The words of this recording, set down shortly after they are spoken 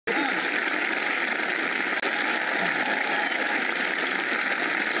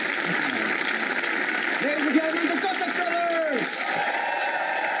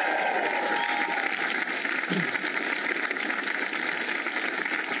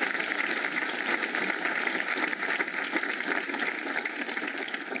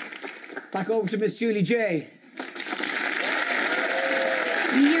Back over to Miss Julie J.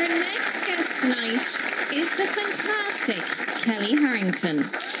 Your next guest tonight is the fantastic Kellie Harrington.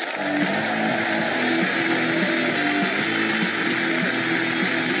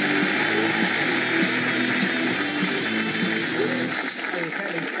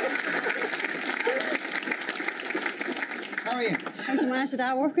 How are you? How's your marriage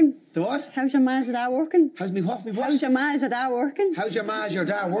at working? The what? How's your marriage at working? How's me what? Me what? How's your marriage at working? How's your marriage your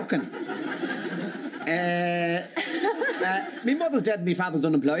dad working? Me mother's dead and me father's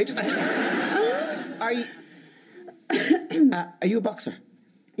unemployed. Are you a boxer?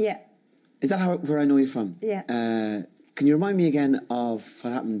 Yeah. Is that where I know you from? Yeah. Can you remind me again of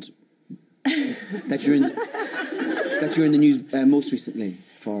what happened that you're in the news most recently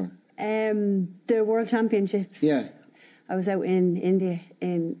for? The World Championships. Yeah. I was out in India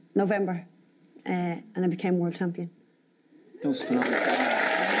in November and I became world champion. That was phenomenal.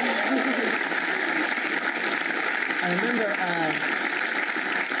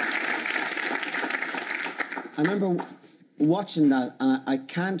 I remember watching that, and I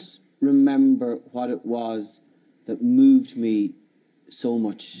can't remember what it was that moved me so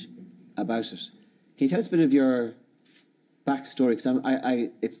much about it. Can you tell us a bit of your backstory? Because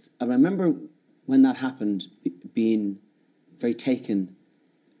I remember when that happened, being very taken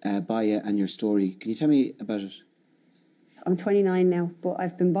by you and your story. Can you tell me about it? I'm 29 now, but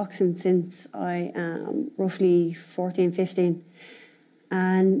I've been boxing since I am roughly 14, 15.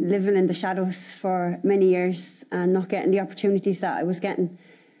 And living in the shadows for many years and not getting the opportunities that I was getting.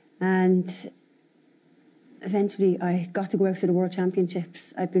 And eventually I got to go out to the World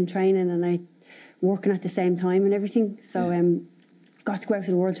Championships. I'd been training and I working at the same time and everything. So got to go out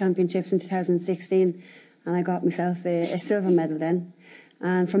to the World Championships in 2016 and I got myself a silver medal then.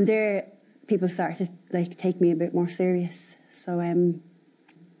 And from there, people started to take me a bit more serious. So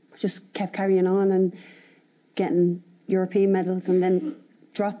just kept carrying on and getting European medals, and then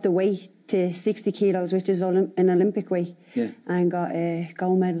dropped the weight to 60 kilos, which is an Olympic weight, and got a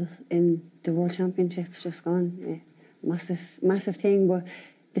gold medal in the World Championships. Just gone, massive thing. But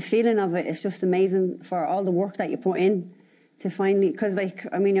the feeling of it is just amazing for all the work that you put in to finally, because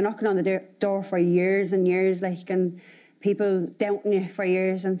you're knocking on the door for years and years, and people doubting you for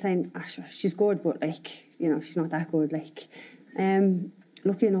years and saying, she's good, but she's not that good.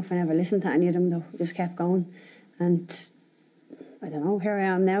 Lucky enough, I never listened to any of them though. Just kept going, and I don't know. Here I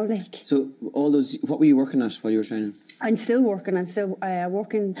am now. So all those, what were you working at while you were training? I'm still working. I'm still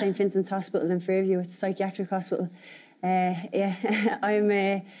work in St Vincent's Hospital in Fairview. It's a psychiatric hospital. I'm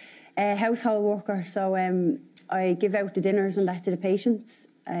a household worker, so I give out the dinners and that to the patients.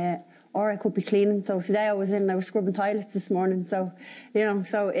 Or I could be cleaning. So today I was scrubbing toilets this morning. So,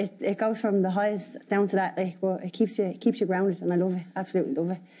 so it goes from the highest down to that, but it keeps you grounded, and I love it, absolutely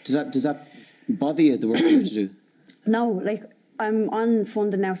love it. Does that bother you, the work you have to do? No, I'm on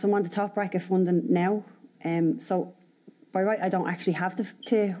funding now, so I'm on the top bracket funding now. So by right, I don't actually have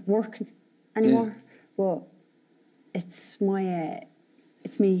to work anymore, but it's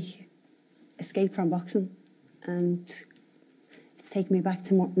me escape from boxing, and it's taking me back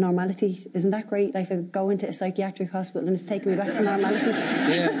to normality. Isn't that great? I go into a psychiatric hospital and it's taking me back to normality.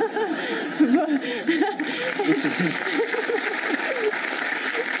 Yeah.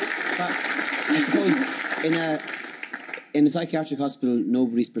 I suppose in a psychiatric hospital,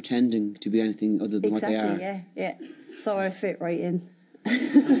 nobody's pretending to be anything other than what they are. Yeah. So I fit right in.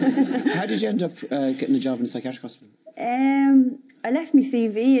 How did you end up getting a job in a psychiatric hospital? I left my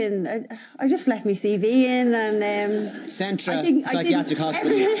CV in. I just left my CV in, and Centra Psychiatric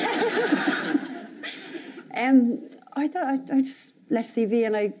Hospital. I just left CV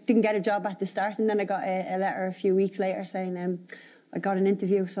and I didn't get a job at the start, and then I got a letter a few weeks later saying I got an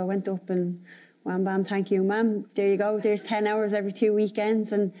interview. So I went up and wham bam, thank you, ma'am. There you go. There's 10 hours every 2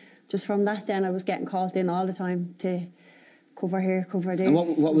 weekends, and just from that, then I was getting called in all the time to cover here, cover there. And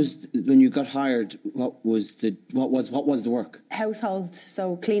what was, when you got hired, what was the work? Household,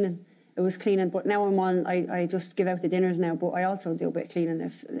 so cleaning. It was cleaning, but now I just give out the dinners now, but I also do a bit of cleaning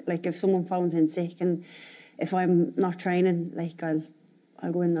if someone phones in sick, and if I'm not training,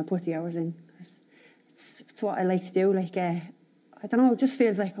 I'll go in and I'll put the hours in. It's what I like to do. I don't know, it just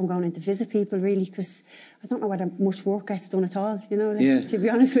feels like I'm going in to visit people, really, because I don't know whether much work gets done at all, to be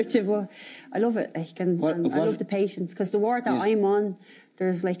honest with you, but I love it, and I love the patients, because the ward that I'm on,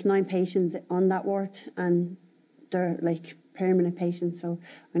 there's 9 patients on that ward, and they're permanent patients, so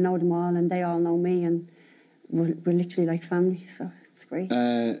I know them all, and they all know me, and we're literally like family, so it's great.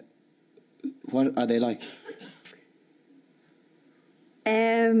 What are they like?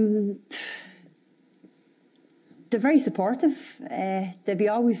 they're very supportive. They'll be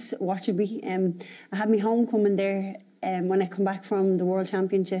always watching me. I had my homecoming there when I come back from the World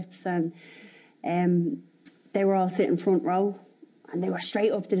Championships, and they were all sitting front row, and they were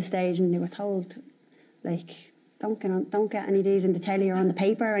straight up to the stage, and they were told, like, don't get any of these in the telly or on the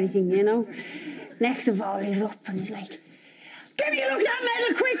paper or anything, you know. Next of all, he's up and he's like, give me a look at that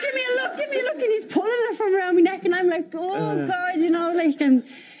medal, quick, give me a look, and he's pulling it from around my neck, and I'm like, oh God, you know, like, and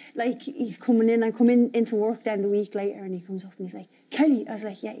like he's coming in. I come into work then the week later, and he comes up and he's like, Kellie. I was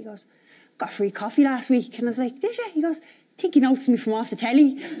like, yeah. He goes, got free coffee last week. And I was like, did you? He goes, I think he noticed me from off the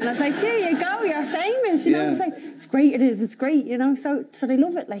telly. And I was like, there you go, you're famous. You know, it's like, it's great, it is, it's great, you know. So they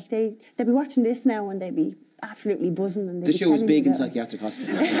love it. Like they'll be watching this now, and they'll be absolutely buzzing. And the show is big in psychiatric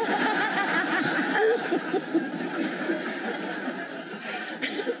hospitals.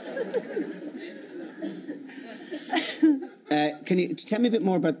 Can you tell me a bit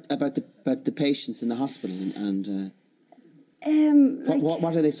more about the patients in the hospital and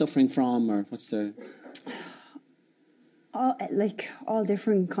what are they suffering from, or what's their all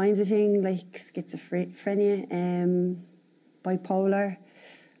different kinds of things, like schizophrenia, bipolar,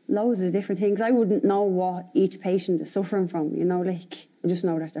 loads of different things. I wouldn't know what each patient is suffering from, you know, like I just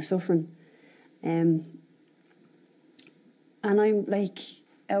know that they're suffering, and I'm like,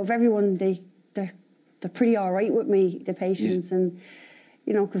 out of everyone, they're pretty all right with me, the patients, and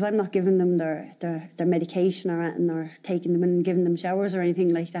you know, because I'm not giving them their medication or anything, or taking them in and giving them showers or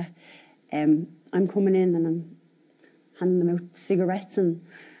anything like that. I'm coming in and I'm handing them out cigarettes and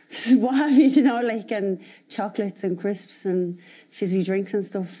what have you know, like, and chocolates and crisps and fizzy drinks and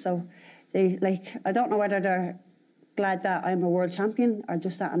stuff. So they, like, I don't know whether they're glad that I'm a world champion or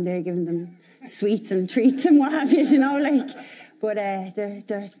just that I'm there giving them sweets and treats and what have you know, like. But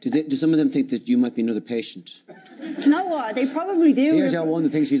do some of them think that you might be another patient? Do you know what? They probably do. Here's our one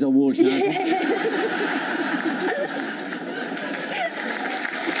that thinks she's a world champion.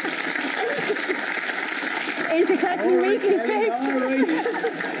 Into collecting weekly fix.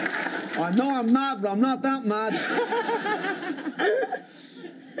 I know I'm mad, but I'm not that mad.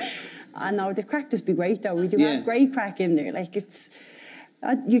 I know, the crack does be great though. We do have great crack in there. Like, it's,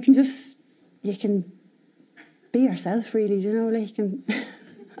 you can be yourself, really, you know, like, and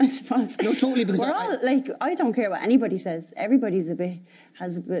I suppose. No, totally, because we're all, like, I don't care what anybody says. Everybody's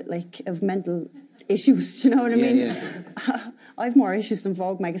has a bit, like, of mental issues, you know what I mean? Yeah. I've more issues than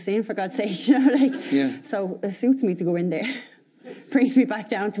Vogue magazine, for God's sake, you know, like. Yeah. So it suits me to go in there. Brings me back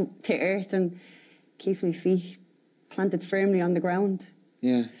down to earth and keeps my feet planted firmly on the ground.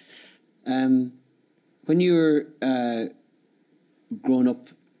 Yeah. When you were growing up,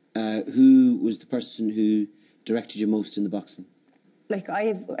 who was the person who directed you most in the boxing? Like,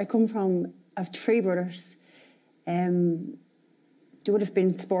 I have 3 brothers. There would have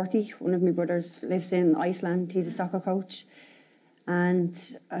been Sporty. One of my brothers lives in Iceland. He's a soccer coach. And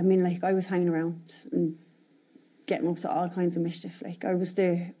I mean, like, I was hanging around and getting up to all kinds of mischief. Like, I was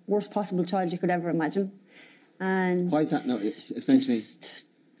the worst possible child you could ever imagine. And why is that? No, explain to me.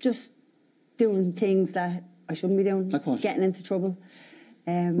 Just doing things that I shouldn't be doing. Like what? Getting into trouble.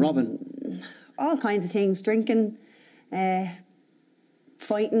 Robbing? All kinds of things. Drinking,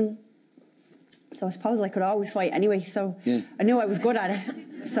 fighting. So I suppose I could always fight anyway. So I knew I was good at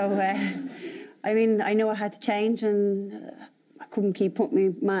it. So, I mean, I knew I had to change, and I couldn't keep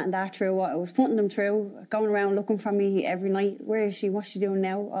putting my ma and dad through what I was putting them through, going around looking for me every night. Where is she? What's she doing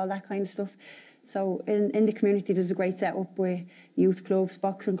now? All that kind of stuff. So in the community, there's a great setup with youth clubs,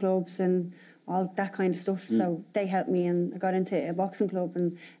 boxing clubs, and all that kind of stuff. So they helped me, and I got into a boxing club,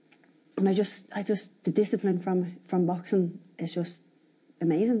 and I just the discipline from boxing is just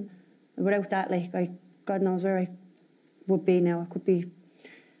amazing. Without that, like, God knows where I would be now. I could be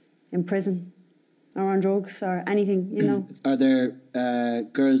in prison or on drugs or anything, you know. Are there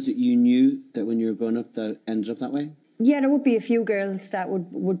girls that you knew that when you were growing up that ended up that way? Yeah, there would be a few girls that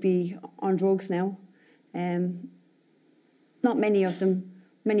would be on drugs now. Not many of them.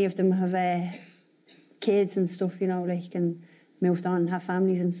 Many of them have kids and stuff, you know, like, and moved on and have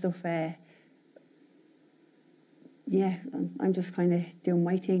families and stuff. Yeah, I'm just kind of doing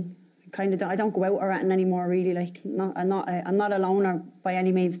my thing. I don't go out or anything anymore, really. Like, I'm not a loner by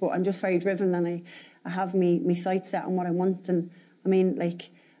any means, but I'm just very driven, and I have me sights set on what I want. And I mean, like,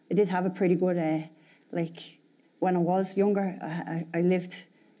 I did have a pretty good like, when I was younger, I lived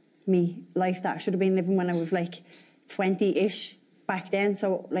me life that I should have been living when I was like 20-ish back then.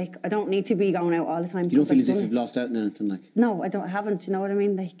 So, like, I don't need to be going out all the time. You don't feel as if you've lost out on anything, like? No, I haven't. You know what I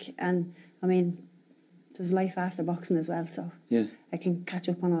mean? Like, and I mean, there's life after boxing as well, so I can catch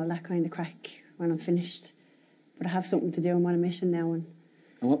up on all that kind of crack when I'm finished. But I have something to do. I'm on a mission now, and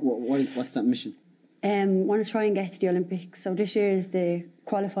what's that mission? Want to try and get to the Olympics. So this year is the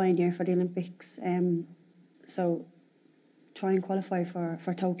qualifying year for the Olympics. So try and qualify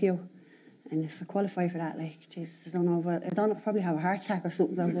for Tokyo. And if I qualify for that, like, Jesus, I don't know, I'll probably have a heart attack or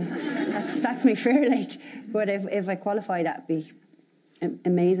something. But that's my fear, like. But if I qualify, that'd be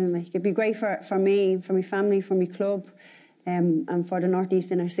amazing. Like, it'd be great for me, for my family, for my club, and for the North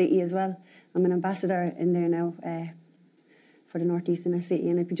East Inner City as well. I'm an ambassador in there now for the North East Inner City,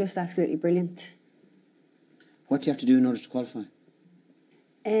 and it'd be just absolutely brilliant. What do you have to do in order to qualify?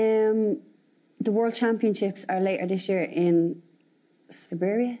 The World Championships are later this year in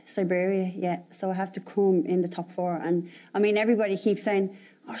Siberia, yeah. So I have to come in the top 4. And I mean, everybody keeps saying,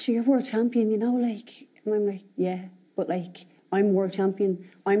 "Oh, sure, you're world champion," you know, like. And I'm like, yeah, but like, I'm world champion.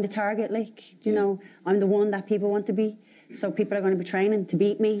 I'm the target, like, you know. I'm the one that people want to be. So people are going to be training to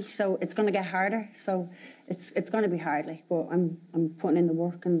beat me. So it's going to get harder. So it's going to be hard, like. But I'm putting in the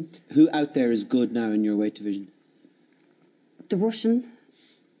work. And who out there is good now in your weight division? The Russian.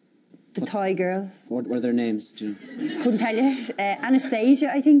 The Thai girl. What are their names? Do you know? Couldn't tell you. Anastasia,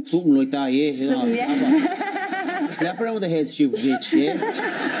 I think. Something like that, yeah. Something, yeah. Slap around with the head, stupid bitch, yeah.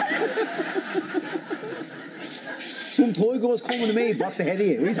 Some Thai girl's coming to me, box the head of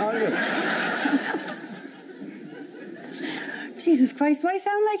you. What are you talking about? Jesus Christ, why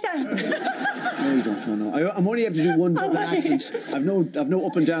sound like that? No, you don't. No. I'm only able to do one double accent. I've no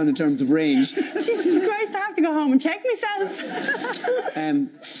up and down in terms of range. Jesus Christ, I have to go home and check myself.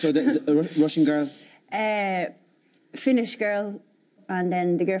 So there's a Russian girl? Finnish girl, and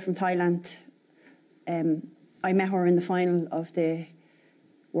then the girl from Thailand. I met her in the final of the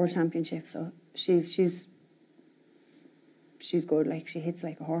World Championship, so she's good, like, she hits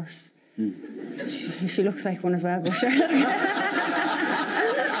like a horse. She looks like one as well, but sure.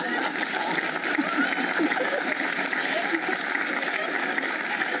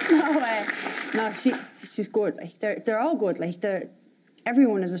 No, she's good. Like, they're all good. Like,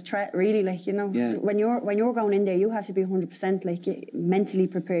 everyone is a threat, really. Like, you know, yeah. When you're going in there, you have to be 100%. Like, mentally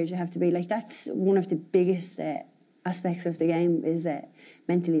prepared. You have to be, like, that's one of the biggest aspects of the game is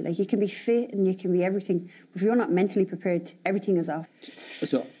mentally. Like, you can be fit and you can be everything, but if you're not mentally prepared, everything is off.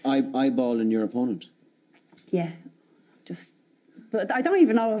 So eyeballing your opponent. Yeah, but I don't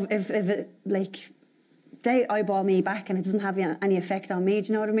even know if it, like, they eyeball me back and it doesn't have any effect on me. Do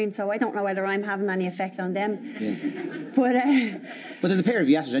you know what I mean? So I don't know whether I'm having any effect on them. Yeah. But there's a pair of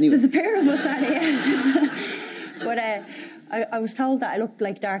you at it anyway. There's a pair of us at it. But I was told that I looked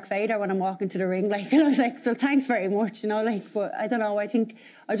like Darth Vader when I'm walking to the ring, like, and I was like, well, thanks very much, you know, like. But I don't know. I think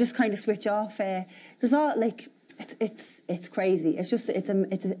I just kind of switch off. There's all, like, it's crazy. It's just it's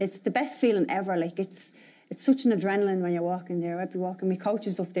the best feeling ever. Like, it's such an adrenaline when you're walking there. I'd be walking, my coach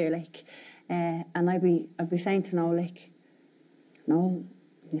is up there, like, and I'd be saying to Noel, like, Noel,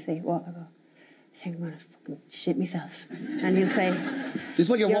 and you say, what? I go, I think I'm gonna fucking shit myself. And he'll say, this is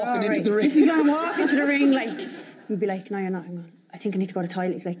when you're walking into the ring. This is when I'm walking to the ring, like. He'd be like, no, you're not. I think I need to go to the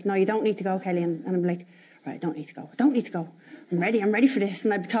toilet. He's like, no, you don't need to go, Kelly. And I'm like, right, I don't need to go. I don't need to go. I'm ready for this.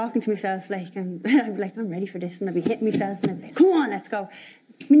 And I'd be talking to myself, like, and I'd be like, I'm ready for this. And I'd be hitting myself, and I'd be like, come on, let's go.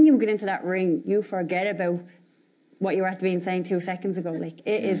 When you get into that ring, you forget about what you were at being saying 2 seconds ago. Like,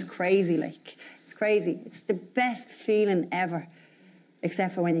 it is crazy. Like, it's crazy. It's the best feeling ever,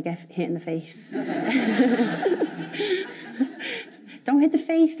 except for when you get hit in the face. Don't hit the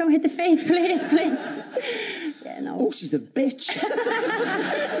face, please. Yeah, no. Oh, she's a bitch.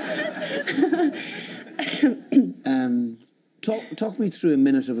 Talk me through a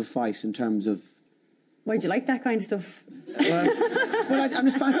minute of a fight in terms of... Why'd you like that kind of stuff? Well, I'm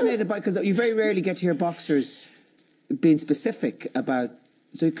just fascinated by, because you very rarely get to hear boxers being specific about...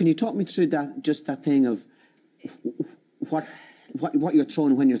 So can you talk me through that thing of what you're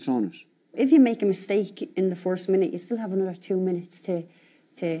throwing and when you're throwing it? If you make a mistake in the first minute, you still have another 2 minutes to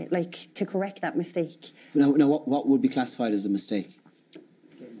correct that mistake. Now, what would be classified as a mistake?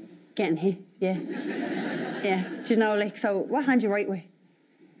 Getting hit, yeah. Yeah, do you know, like, so what hand you right with?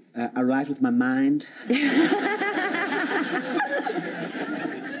 I right with my mind.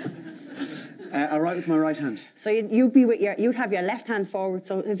 I right with my right hand. So you'd have your left hand forward.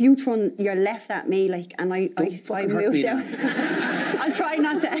 So if you throw your left at me, like, and I moved out, I'll try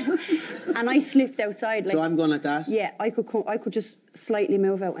not to, and I slipped outside. Like, so I'm going like that. Yeah, I could just slightly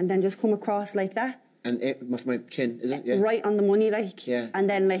move out and then just come across like that. And my chin, is it? Yeah. Right on the money, like. Yeah. And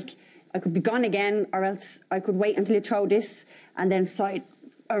then, like, I could be gone again, or else I could wait until you throw this, and then side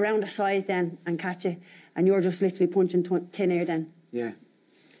around the side then and catch it, and you're just literally punching tin air then. Yeah.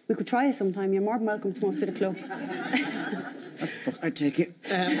 We could try it sometime. You're more than welcome to come up to the club. I'd take it.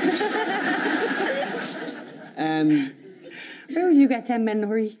 Where would you get 10 men in a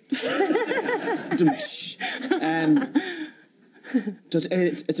hurry? So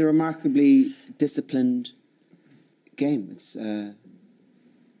it's a remarkably disciplined game. It's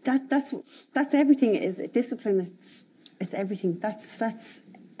that's everything. It is discipline. It's everything. That's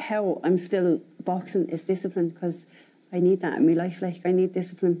how I'm still boxing, is discipline, because I need that in my life. Like, I need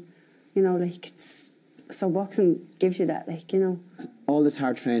discipline. You know, like, it's so boxing gives you that. Like, you know, all this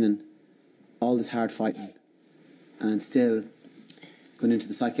hard training, all this hard fighting, and still going into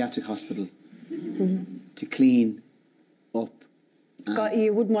the psychiatric hospital to clean up. God,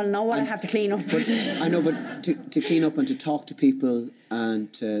 you wouldn't want to know what I have to clean up. But, I know, but to clean up and to talk to people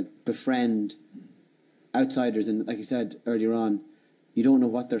and to befriend outsiders, and like you said earlier on, you don't know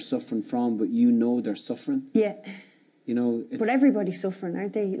what they're suffering from, but you know they're suffering. Yeah. You know, but everybody's suffering,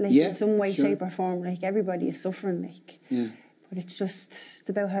 aren't they? Like, yeah, in some way, sure. shape or form. Like, everybody is suffering. Like, yeah. But it's just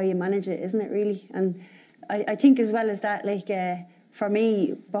about how you manage it, isn't it? Really. And I think as well as that, like, for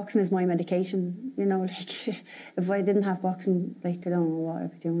me, boxing is my medication. You know, like, if I didn't have boxing, like, I don't know what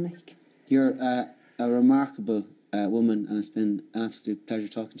I'd be doing. Like, you're a remarkable woman, and it's been an absolute pleasure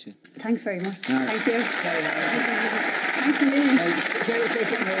talking to you. Thanks very much. Thank you. Thanks a million. Say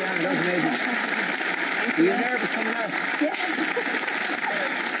something around. That was amazing. Were you nervous coming out? Yeah.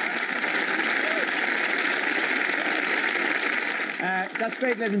 That's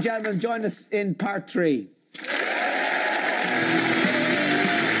great, ladies and gentlemen. Join us in part 3.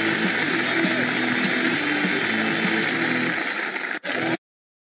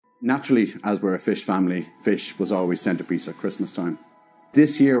 Naturally, as we're a fish family, fish was always centrepiece at Christmas time.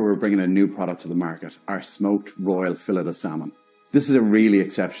 This year we're bringing a new product to the market, our smoked royal fillet of salmon. This is a really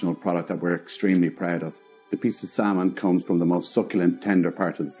exceptional product that we're extremely proud of. The piece of salmon comes from the most succulent, tender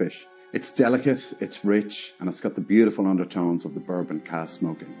part of the fish. It's delicate, it's rich, and it's got the beautiful undertones of the bourbon cask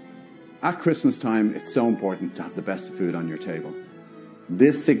smoking. At Christmas time, it's so important to have the best of food on your table.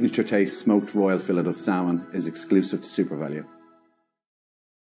 This signature taste smoked royal fillet of salmon is exclusive to SuperValue.